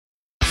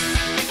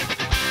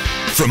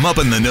From up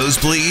in the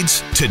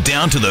nosebleeds to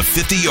down to the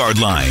 50-yard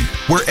line,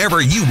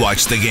 wherever you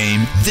watch the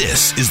game,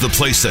 this is the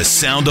place to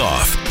sound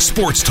off.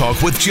 Sports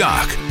Talk with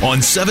Jock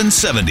on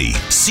 770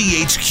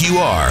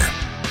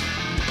 CHQR.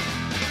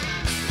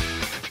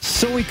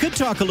 So we could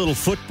talk a little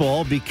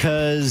football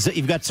because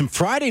you've got some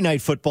Friday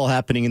night football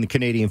happening in the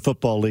Canadian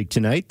Football League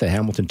tonight. The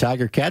Hamilton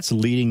Tiger Cats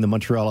leading the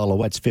Montreal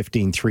Alouettes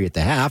 15-3 at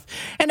the half.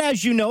 And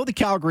as you know, the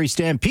Calgary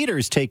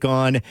Stampeders take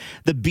on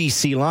the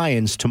BC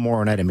Lions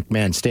tomorrow night at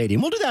McMahon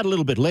Stadium. We'll do that a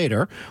little bit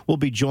later. We'll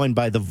be joined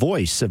by the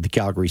voice of the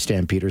Calgary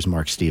Stampeders,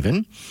 Mark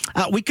Stephen.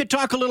 We could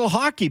talk a little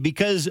hockey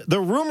because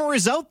the rumor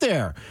is out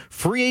there.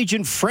 Free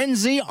agent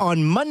frenzy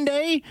on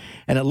Monday,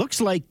 and it looks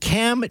like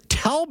Cam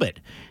Talbot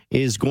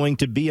is going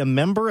to be a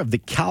member of the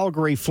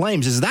Calgary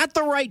Flames. Is that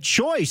the right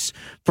choice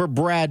for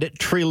Brad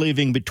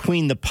Treliving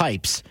between the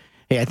pipes?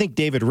 Hey, I think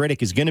David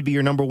Riddick is going to be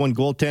your number one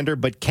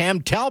goaltender, but Cam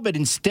Talbot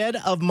instead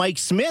of Mike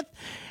Smith?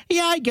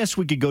 Yeah, I guess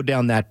we could go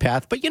down that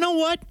path. But you know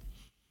what?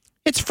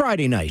 It's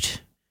Friday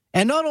night.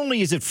 And not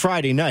only is it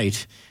Friday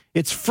night,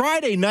 it's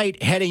Friday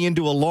night heading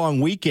into a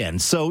long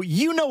weekend. So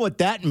you know what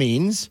that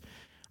means.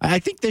 I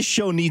think this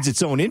show needs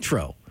its own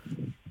intro,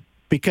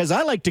 because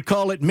I like to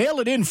call it Mail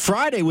It In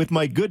Friday with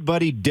my good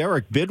buddy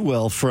Derek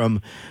Bidwell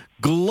from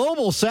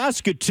Global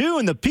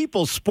Saskatoon, the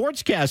People's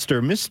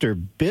Sportscaster.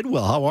 Mr.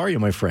 Bidwell, how are you,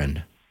 my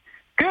friend?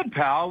 Good,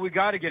 pal. We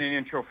got to get an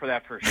intro for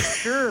that for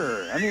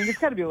sure. I mean, there's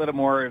got to be a little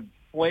more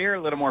flair, a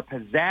little more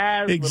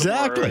pizzazz.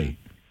 Exactly. A little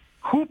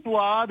more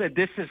hoopla that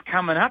this is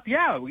coming up.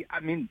 Yeah,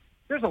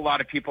 there's a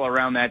lot of people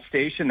around that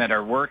station that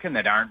are working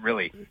that aren't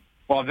really...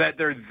 Well, that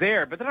they're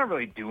there, but they're not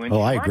really doing.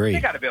 Oh, I agree. They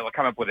got to be able to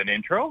come up with an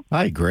intro.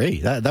 I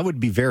agree. That would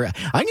be very.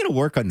 I'm going to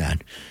work on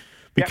that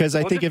because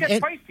I think just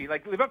get feisty,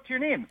 like live up to your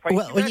name.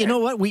 Well, you know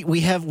what? We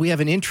have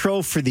an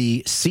intro for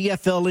the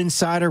CFL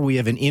Insider. We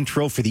have an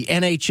intro for the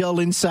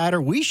NHL Insider.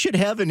 We should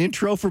have an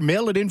intro for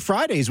Mail It In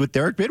Fridays with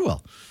Derek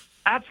Bidwell.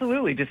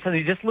 Absolutely, just a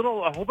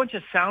whole bunch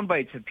of sound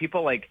bites of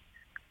people like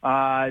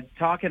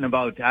talking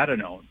about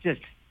just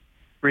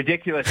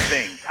ridiculous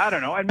things. I don't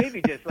know. And maybe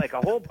just like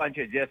a whole bunch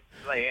of just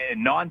like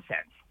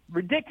nonsense.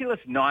 Ridiculous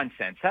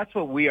nonsense. That's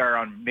what we are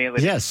on Mail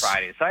It In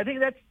Friday. So I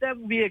think that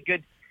would be a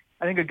good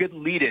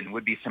lead-in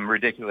would be some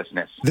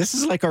ridiculousness. This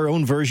is like our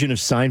own version of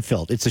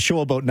Seinfeld. It's a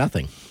show about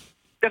nothing.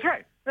 That's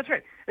right.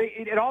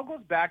 It all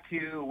goes back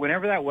to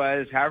whenever that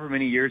was, however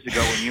many years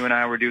ago when you and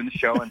I were doing the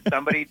show and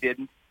somebody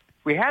didn't.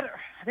 I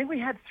think we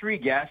had 3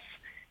 guests.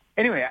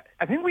 Anyway,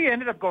 I think we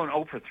ended up going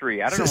 0 for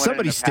 3. I don't know what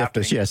somebody stiffed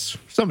us. Yes,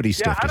 somebody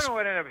stiffed us. I don't know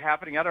what ended up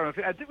happening. I don't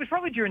know. It was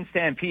probably during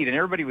Stampede, and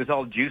everybody was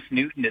all Juice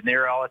Newton, and they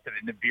were all in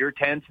the beer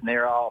tents, and they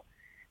were all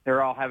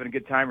having a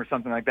good time or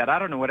something like that. I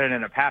don't know what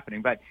ended up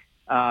happening, but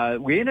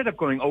we ended up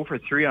going 0 for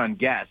 3 on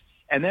guests.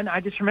 And then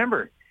I just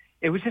remember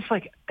it was just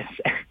like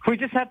we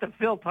just had to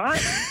fill time,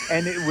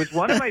 and it was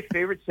one of my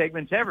favorite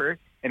segments ever.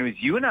 And it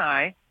was you and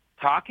I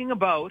talking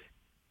about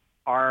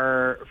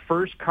our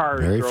first car.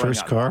 Very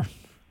first car.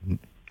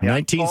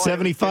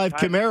 1975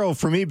 Camaro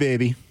for me,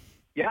 baby.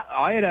 Yeah,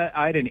 I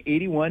had an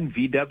 81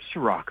 V-Dub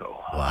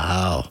Scirocco.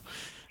 Wow.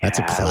 That's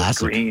a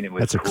classic. It was green. It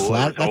was cool.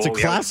 That's a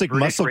classic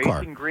muscle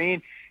car.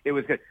 Green. It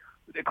was good.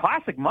 A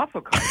classic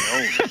muscle car.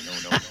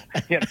 No.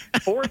 Yeah,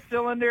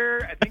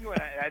 4-cylinder. I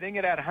think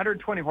it had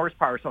 120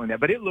 horsepower or something like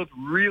that. But it looked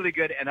really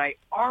good, and I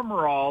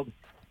armor-alled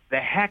the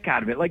heck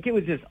out of it. Like it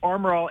was just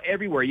armor-all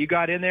everywhere. You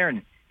got in there,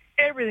 and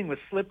everything was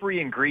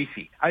slippery and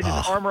greasy. I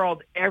just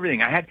armor-alled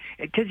everything.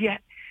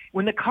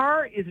 When the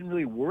car isn't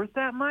really worth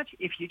that much,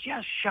 if you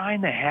just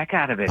shine the heck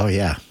out of it,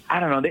 I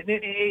don't know,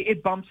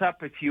 it bumps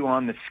up a few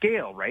on the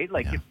scale, right?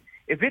 Like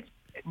if it's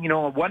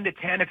a 1 to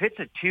 10, if it's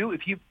a 2,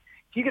 if you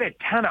get a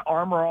ton of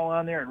armor all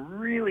on there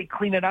and really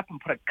clean it up and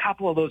put a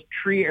couple of those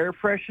tree air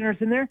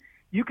fresheners in there,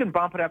 you can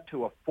bump it up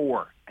to a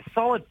 4, a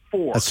solid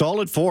 4. A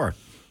solid 4.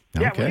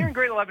 Yeah, okay. When you're in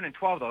grade 11 and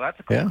 12, though, that's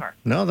a cool car.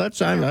 No,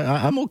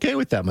 I'm okay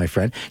with that, my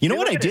friend. You know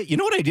what I did?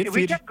 If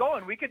we kept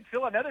going, we could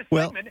fill another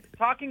segment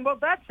talking about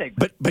that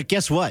segment. But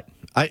guess what?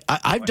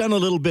 I've done a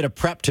little bit of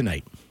prep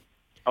tonight.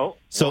 Oh,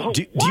 so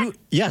do you?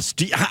 Yes.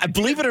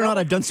 Believe it or not,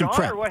 I've done some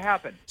prep. Or what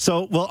happened?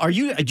 So, do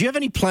you have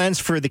any plans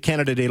for the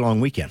Canada Day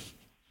long weekend?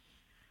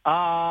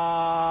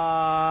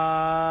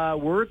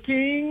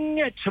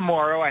 Working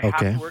tomorrow. I have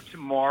to work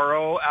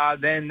tomorrow.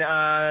 Then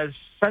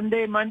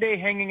Sunday, Monday,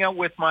 hanging out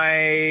with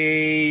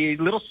my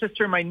little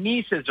sister and my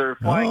nieces are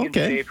flying in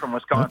today from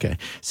Wisconsin. Okay.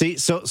 See,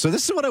 so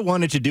this is what I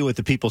wanted to do with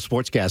the People's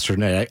Sportscaster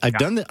tonight. I've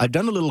done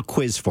a little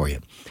quiz for you.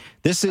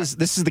 This is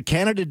the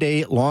Canada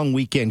Day long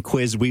weekend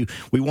quiz. We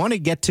want to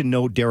get to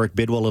know Derek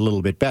Bidwell a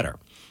little bit better.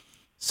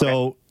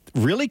 So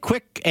really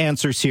quick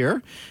answers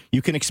here.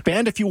 You can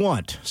expand if you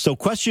want. So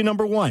question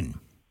number 1.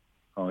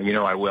 Oh,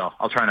 I will.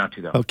 I'll try not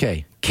to, though.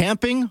 Okay.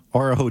 Camping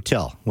or a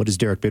hotel? What does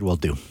Derek Bidwell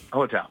do? A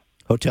hotel.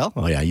 Hotel?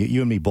 Oh, yeah.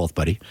 You and me both,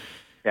 buddy.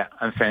 Yeah,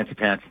 I'm fancy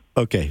pants.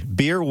 Okay.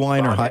 Beer,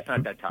 wine, or that's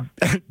not that tough.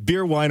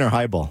 Beer, wine, or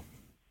highball?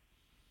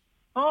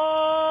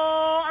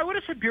 Oh, I would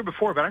have said beer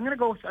before, but I think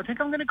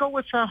I'm going to go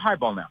with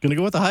highball now. Going to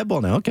go with the highball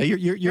now. Okay.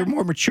 You're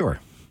more mature.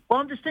 Well,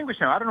 I'm distinguished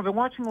now. I don't know. I've been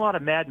watching a lot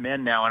of Mad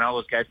Men now, and all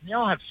those guys. And they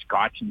all have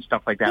scotch and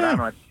stuff like that. Yeah. I don't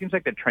know. It seems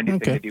like the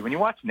trendy thing to do. When you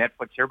watch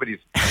Netflix, everybody's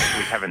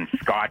always having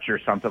scotch or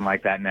something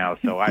like that now.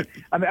 So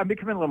I'm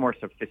becoming a little more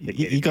sophisticated.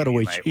 You got to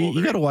wait.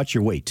 You got to watch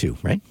your weight too,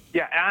 right?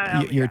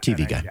 Yeah, you're a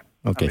TV guy.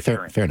 Yeah. Okay,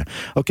 fair enough.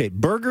 Okay,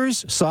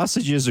 burgers,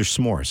 sausages, or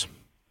s'mores?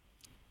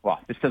 Well,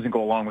 this doesn't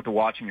go along with the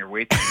watching your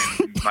weight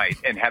thing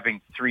and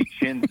having 3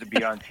 chins to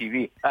be on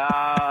TV.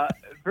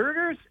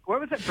 Burgers?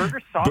 What was it?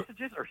 Burgers,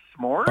 sausages, or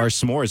s'mores? Or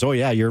s'mores. Oh,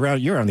 yeah.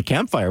 You're on the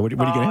campfire. What are you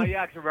going to Oh,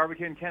 yeah, because we're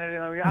barbecue in Canada.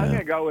 I'm going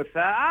to go with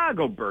I'll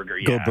go burger,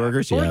 yeah. Go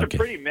burgers? S'mores Yeah, are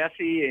pretty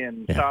messy,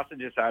 and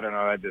sausages, I don't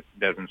know. That just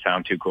doesn't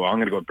sound too cool. I'm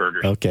going to go with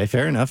burgers. Okay,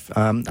 fair enough.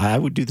 I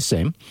would do the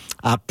same.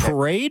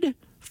 Parade,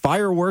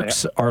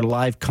 fireworks, or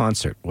live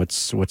concert?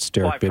 What's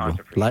Derek Bidwell?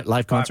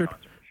 Live concert?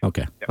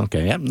 Okay. Yep.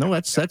 Okay. Yeah. No,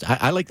 that's.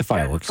 I like the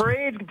fireworks.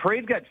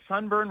 Parade's got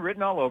sunburn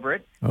written all over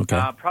it.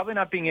 Okay. Probably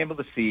not being able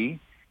to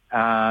see.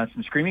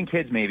 Some screaming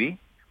kids, maybe.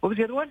 What was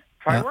the other one?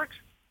 Fireworks?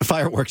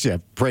 Fireworks, yeah.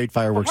 Parade,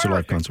 fireworks, or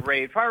live concert.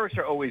 Great. Fireworks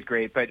are always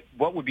great, but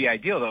what would be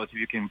ideal, though, is if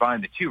you combine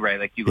the two, right?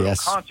 Like you go to a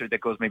concert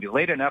that goes maybe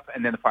late enough,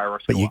 and then the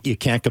fireworks But go off. you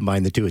can't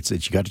combine the two. It's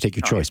you got to take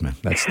your choice, man.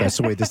 That's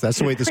the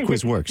way this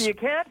quiz works. You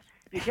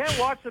can't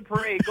watch the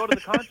parade, go to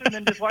the concert, and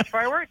then just watch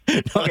fireworks.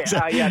 No, Okay,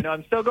 exactly.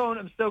 I'm still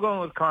going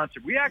with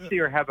concert. We actually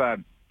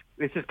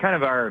this is kind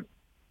of our,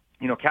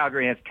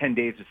 Calgary has 10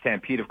 days of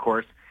Stampede, of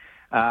course.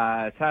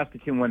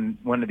 Saskatoon,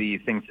 one of the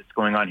things that's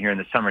going on here in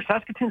the summer.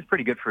 Saskatoon's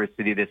pretty good for a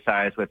city this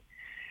size with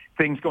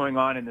things going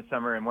on in the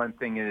summer, and one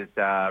thing is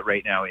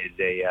right now is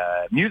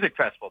a music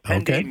festival,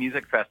 10-day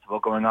music festival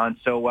going on.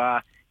 So,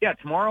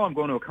 tomorrow I'm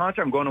going to a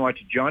concert. I'm going to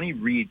watch Johnny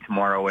Reid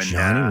tomorrow.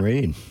 Johnny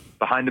Reid.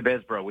 Behind the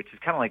Besbro, which is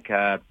kind of like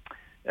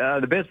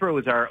the Besbro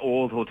is our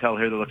old hotel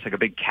here that looks like a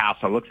big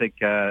castle. It looks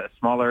like a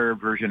smaller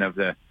version of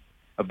the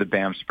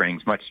Banff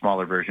Springs, much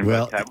smaller version.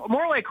 Well, but,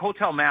 more like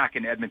Hotel Mac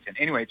in Edmonton.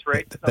 Anyway, it's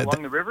right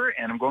along the river,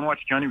 and I'm going to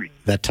watch Johnny Reid.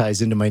 That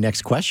ties into my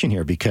next question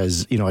here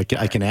because I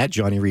can add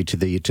Johnny Reid to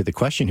the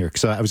question here.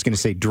 So I was going to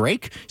say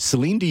Drake,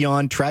 Celine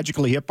Dion,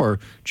 Tragically Hip, or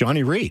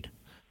Johnny Reid.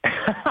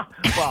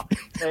 Well,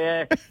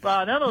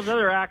 none of those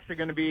other acts are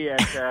going to be at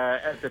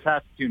the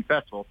Saskatoon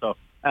Festival. So,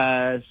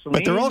 Celine,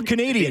 but they're all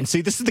Canadian.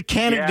 See, this is the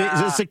Canada.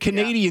 Yeah, it's a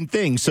Canadian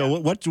thing. So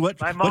what?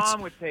 My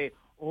mom would say,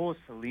 "Oh,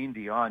 Celine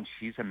Dion,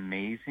 she's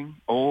amazing.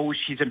 Oh,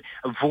 she's a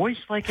voice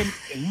like an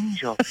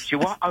angel.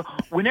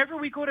 Whenever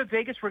we go to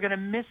Vegas, we're going to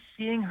miss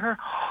seeing her.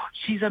 Oh,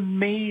 she's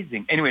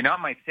amazing." Anyway,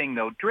 not my thing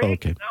though.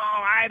 Drake, no,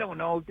 I don't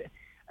know.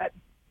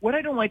 What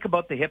I don't like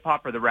about the hip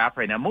hop or the rap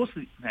right now,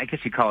 mostly, I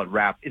guess you call it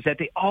rap, is that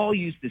they all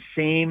use the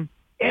same.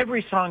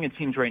 Every song, it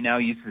seems right now,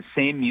 uses the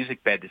same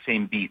music bed, the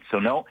same beat. So,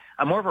 no,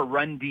 I'm more of a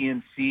Run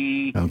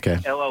DMC,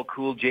 LL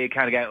Cool J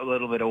kind of guy, a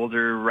little bit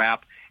older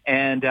rap.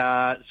 And so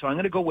I'm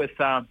going to go with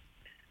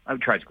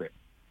Tribe's Great.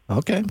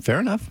 Okay, fair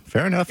enough.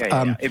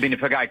 Yeah. I mean,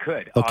 if a guy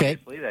could,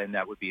 obviously, then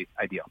that would be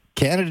ideal.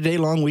 Canada Day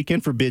long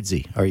weekend for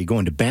Bidsy. Are you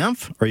going to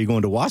Banff? Are you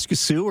going to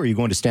Waskesiu? Or are you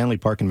going to Stanley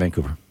Park in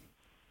Vancouver?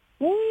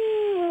 Ooh.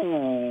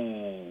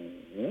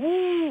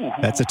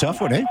 That's a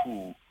tough one, eh?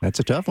 That's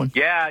a tough one.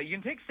 Yeah, you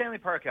can take Stanley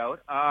Park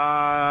out.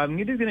 I'm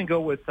either going to go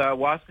with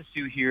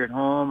Waskesiu here at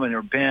home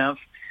or Banff.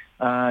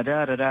 I'm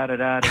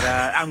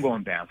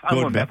going Banff.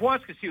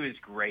 Waskesiu is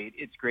great.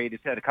 It's great.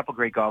 It's had a couple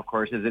great golf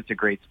courses. It's a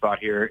great spot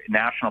here.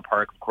 National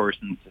Park, of course,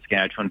 in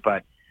Saskatchewan.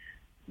 But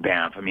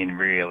Banff, I mean,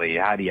 really,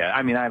 I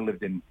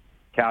lived in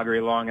Calgary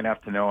long enough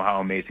to know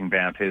how amazing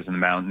Banff is and the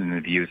mountains and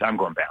the views. I'm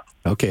going Banff.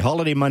 Okay,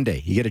 Holiday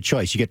Monday. You get a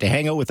choice. You get to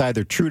hang out with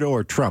either Trudeau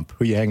or Trump.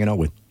 Who are you hanging out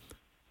with?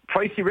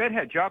 Feisty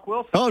redhead, Jock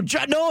Wilson. Oh,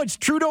 no, it's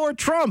Trudeau or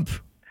Trump.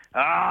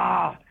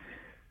 I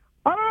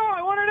don't know.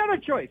 I want another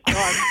choice.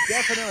 No,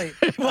 definitely.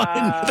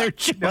 Another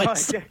choice. No, I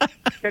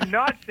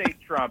cannot say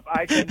Trump.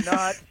 I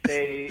cannot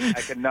say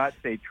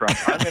Trump.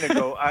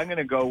 I'm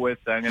gonna go with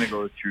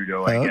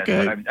Trudeau. I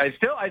guess.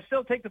 But I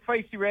still take the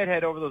feisty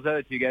redhead over those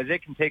other two guys. They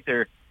can take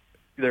their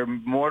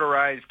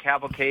motorized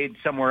cavalcade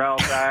somewhere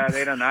else.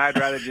 I'd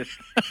rather just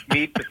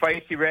meet the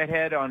feisty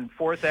redhead on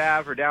 4th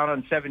Ave or down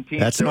on 17th.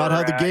 That's not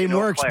how the game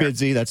works,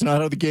 Bidsy. That's not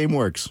how the game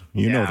works.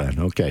 You know that.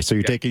 Okay, so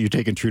you're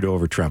taking Trudeau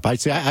over Trump.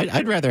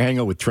 I'd rather hang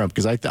out with Trump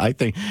because I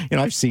think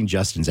I've seen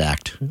Justin's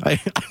act. I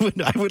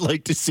would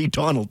like to see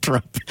Donald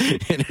Trump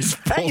in his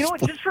full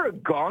just for a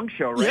gong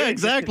show, right? Yeah,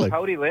 exactly. Just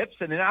pouty lips,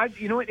 and then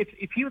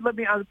if he would let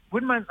me, I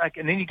wouldn't mind.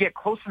 And then you get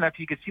close enough,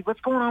 you could see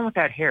what's going on with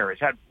that hair.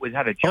 Was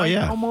that a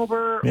giant comb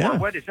over? Yeah.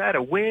 Or what is that?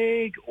 A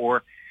wig?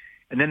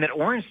 And then that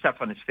orange stuff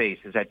on his face,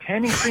 is that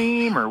tanning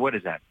cream or what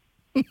is that?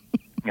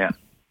 Yeah.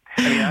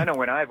 I know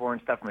when I have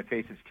orange stuff on my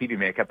face, it's TV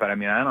makeup, but I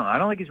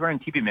don't think he's wearing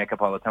TV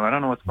makeup all the time. I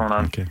don't know what's going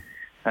on. Okay.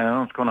 I don't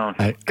know what's going on.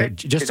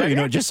 Just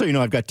so you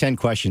know, I've got 10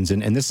 questions,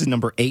 and this is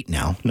number 8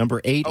 now.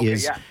 Number 8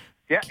 is...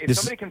 Yeah, if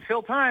somebody can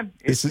fill time,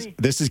 this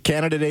is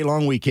Canada Day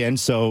long weekend,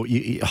 so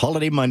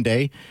Holiday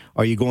Monday.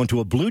 Are you going to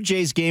a Blue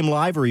Jays game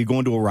live, or are you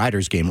going to a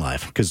Riders game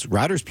live? Because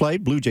Riders play,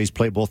 Blue Jays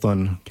play both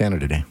on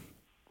Canada Day.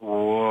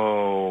 Whoa.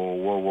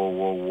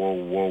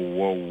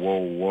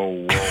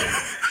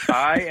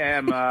 I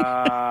am,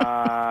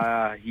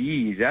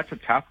 that's a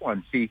tough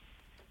one. See,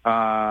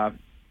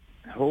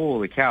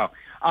 Holy cow.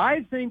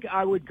 I think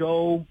I would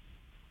go.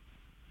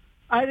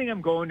 I think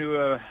I'm going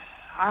to a.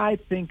 I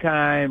think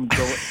I'm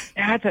going.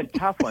 That's a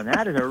tough one.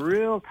 That is a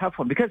real tough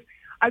one because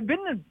I've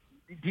been to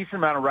a decent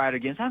amount of Rider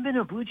games. I haven't been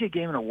to a Blue Jay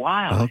game in a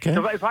while. Okay.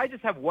 So if I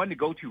just have one to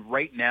go to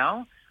right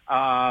now,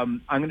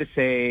 I'm going to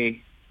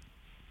say.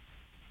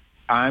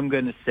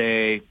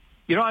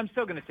 You know, I'm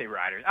still going to say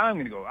Riders. I'm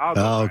going to go. I'll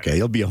go Riders. Okay.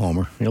 You'll be a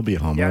homer. You'll be a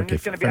homer. Yeah, okay.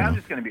 I'm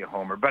just going to be a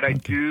homer. But I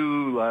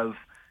do love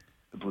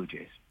the Blue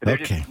Jays. But they're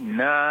just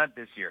not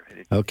this year.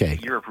 It's Okay.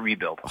 a year of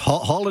rebuild.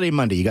 Holiday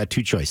Monday, you got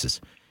two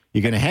choices.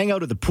 You're going to hang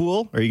out at the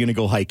pool, or you're going to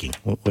go hiking.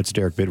 What's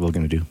Derek Bidwell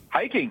going to do?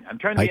 Hiking. I'm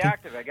trying to be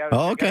active. I got.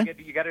 Okay.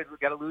 You got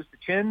to lose the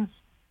chins,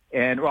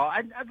 and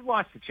I've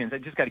lost the chins. I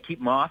just got to keep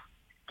them off,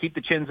 keep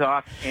the chins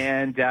off,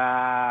 and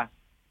I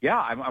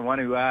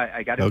want to.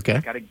 I got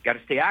to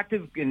stay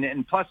active,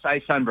 and plus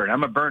I sunburn.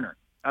 I'm a burner.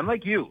 I'm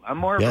like you. I'm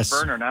more of a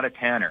burner, not a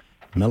tanner.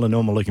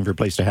 Melanoma looking for a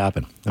place to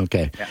happen.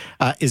 Okay.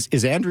 Yeah.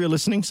 Is Andrea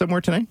listening somewhere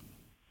tonight?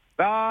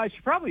 She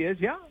probably is,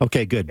 yeah.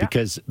 Okay, good. Yeah.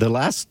 Because the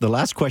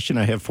last question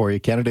I have for you,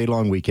 Canada Day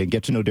long weekend,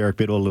 get to know Derek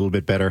Bidwell a little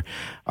bit better.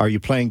 Are you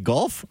playing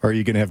golf or are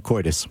you going to have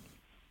coitus?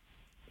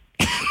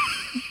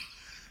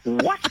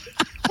 What?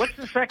 What's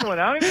the second one?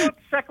 I don't even know what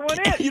the second one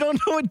is. You don't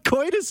know what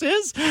coitus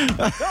is? No,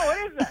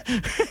 what is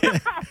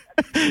that?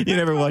 You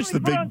never watched the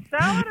big... on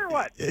salad or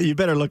what? You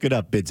better look it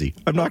up, Bidsy.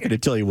 I'm not going to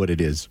tell you what it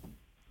is.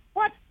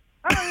 What?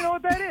 I don't even know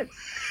what that is.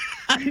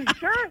 Are you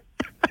sure?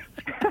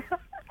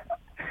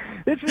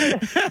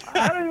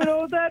 I don't even know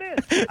what that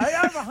is. I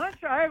have a hunch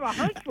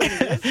what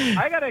it is.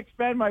 I got to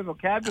expand my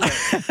vocabulary.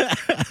 Does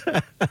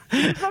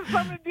it have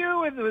something to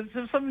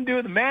do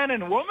with a man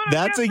and a woman?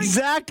 That's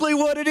exactly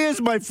what it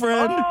is, my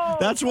friend.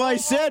 That's why I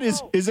said,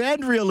 is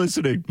Andrea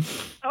listening?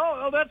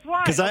 Oh, that's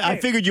why. Because I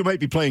figured you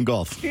might be playing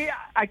golf. See,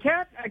 I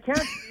can't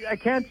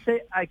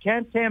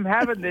say I'm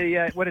having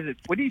the what is it?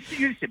 What do you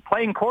say?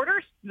 Playing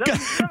quarters?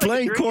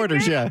 Playing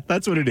quarters, yeah.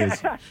 That's what it is.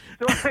 So am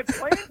I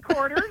playing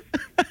quarters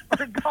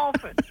or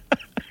golfing?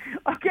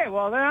 Okay,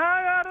 well, then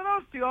out of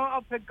those two,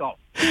 I'll pick golf.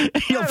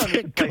 You'll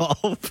pick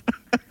golf.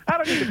 I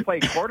don't need to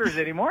play quarters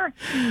anymore.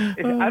 I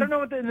don't know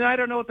what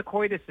the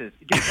coitus is.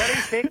 Is that how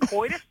you say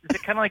coitus? Is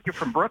it kind of like you're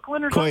from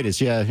Brooklyn or something?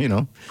 Coitus, yeah, you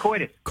know.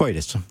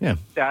 Coitus, yeah.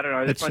 I don't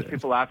know. There's a bunch of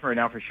people laughing right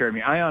now for sure. I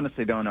mean, I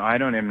honestly don't know. I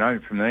don't even know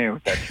I'm familiar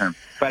with that term.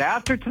 But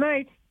after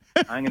tonight,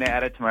 I'm going to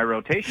add it to my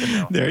rotation,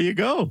 though. There you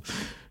go.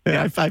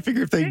 Yeah. I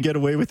figure if they can get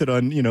away with it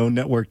on,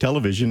 network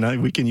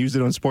television, we can use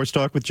it on Sports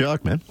Talk with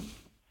Jock, man.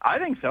 I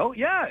think so.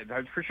 Yeah,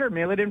 for sure.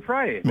 Mail it in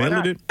Friday.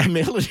 Mail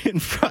it in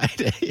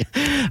Friday.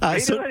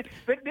 But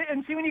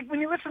see,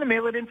 when you listen to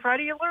Mail It In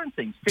Friday, you learn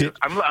things too.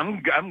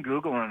 I'm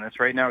Googling this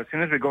right now. As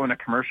soon as we go in a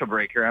commercial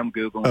break here, I'm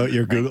Googling. Oh,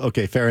 you're Googling.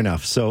 Okay, fair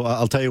enough. So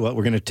I'll tell you what.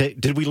 We're going to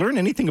take. Did we learn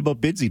anything about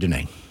Bidsy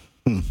tonight?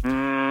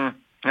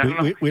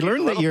 We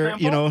learned that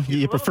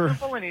you prefer.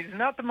 And he's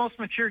not the most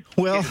mature kid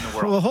in the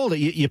world. Well, hold it.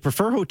 You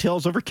prefer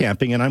hotels over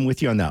camping, and I'm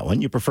with you on that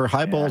one. You prefer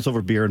highballs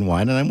over beer and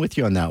wine, and I'm with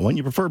you on that one.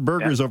 You prefer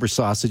burgers over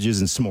sausages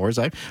and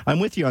s'mores.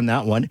 I'm with you on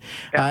that one.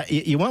 Yeah.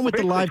 You went with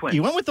the live. Twins.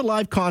 You went with the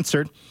live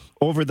concert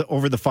over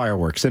the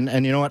fireworks, and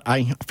you know what?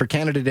 For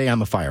Canada Day,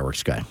 I'm a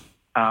fireworks guy.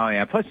 Oh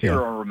yeah. Plus,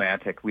 you're a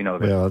romantic. We know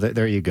that. Well,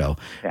 there you go.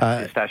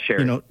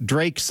 Yeah,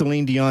 Drake,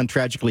 Celine Dion,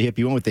 Tragically Hip.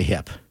 You went with the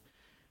hip.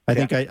 I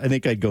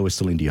think I'd go with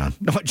Celine Dion.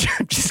 No,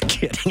 I'm just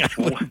kidding. I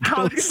was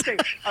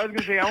going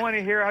to say, I want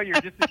to hear how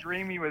you're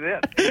disagreeing me with this.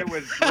 If it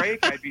was Drake,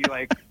 I'd be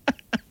like,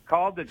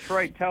 call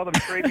Detroit, tell them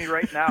trade me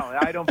right now.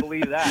 I don't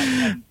believe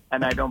that,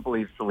 and I don't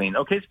believe Celine.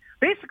 Okay, so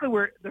basically,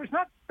 there's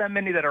not that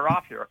many that are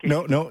off here. Okay.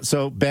 No.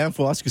 So Banff,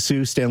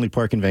 Waskesiu, Stanley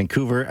Park, and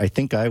Vancouver. I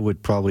think I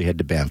would probably head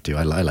to Banff too.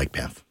 I like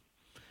Banff.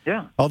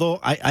 Yeah.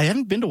 Although I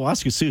haven't been to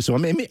Waskesiu, so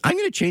I'm going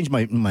to change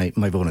my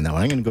vote on that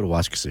one. I'm going to go to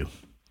Waskesiu.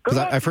 Because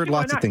I've heard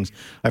lots of things.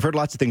 I've heard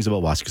lots of things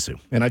about Waskesiu,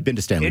 and I've been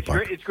to Stanley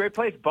Park. It's a great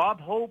place.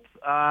 Bob Hope,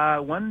 I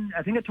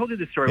think I told you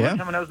this story. One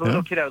time when I was a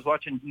little kid, I was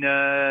watching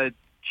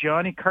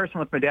Johnny Carson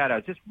with my dad. I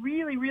was just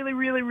really, really,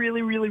 really,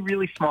 really, really,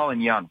 really small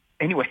and young.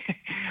 Anyway,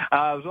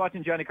 I was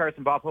watching Johnny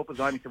Carson. Bob Hope was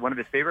on. He said one of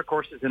his favorite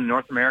courses in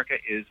North America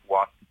is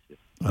Waskesiu.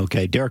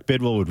 Okay, Derek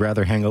Bidwell would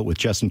rather hang out with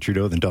Justin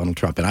Trudeau than Donald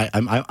Trump, and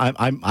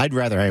I'd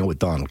rather hang out with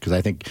Donald because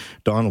I think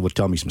Donald would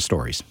tell me some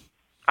stories.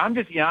 I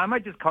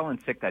might just call in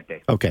sick that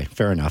day. Okay,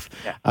 fair enough.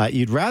 Yeah.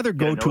 You'd rather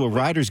go to a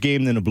Riders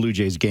game than a Blue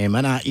Jays game,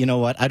 and you know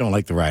what? I don't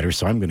like the Riders,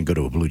 so I'm going to go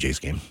to a Blue Jays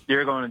game.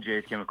 You're going to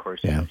a Jays game, of course.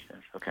 Yeah.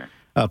 Okay.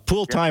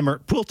 Pool timer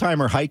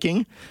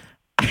hiking.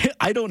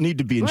 I don't need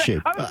to be in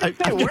shape. I'm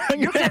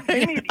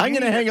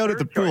going to hang out at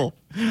the pool.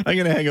 I'm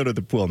going to hang out at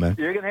the pool, man.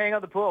 You're going to hang out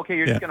at the pool? Okay,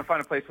 you're just going to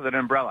find a place with an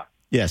umbrella.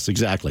 Yes,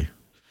 exactly.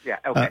 Yeah,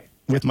 okay.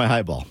 With my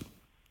highball.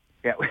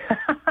 Yeah.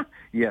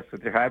 Yes,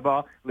 with your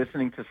highball,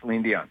 listening to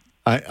Celine Dion.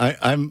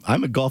 I'm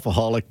a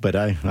golfaholic, but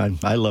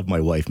I love my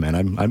wife, man.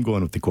 I'm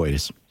going with the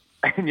coitus.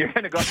 And you're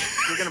going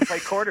to play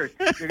quarters.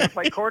 You're going to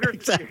play quarters.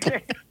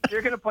 Exactly.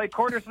 You're going to play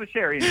quarters with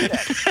Sherry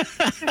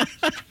instead.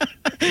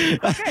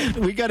 Okay.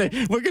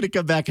 We're going to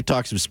come back and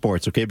talk some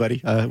sports, okay,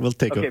 buddy? We'll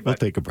take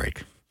a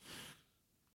break.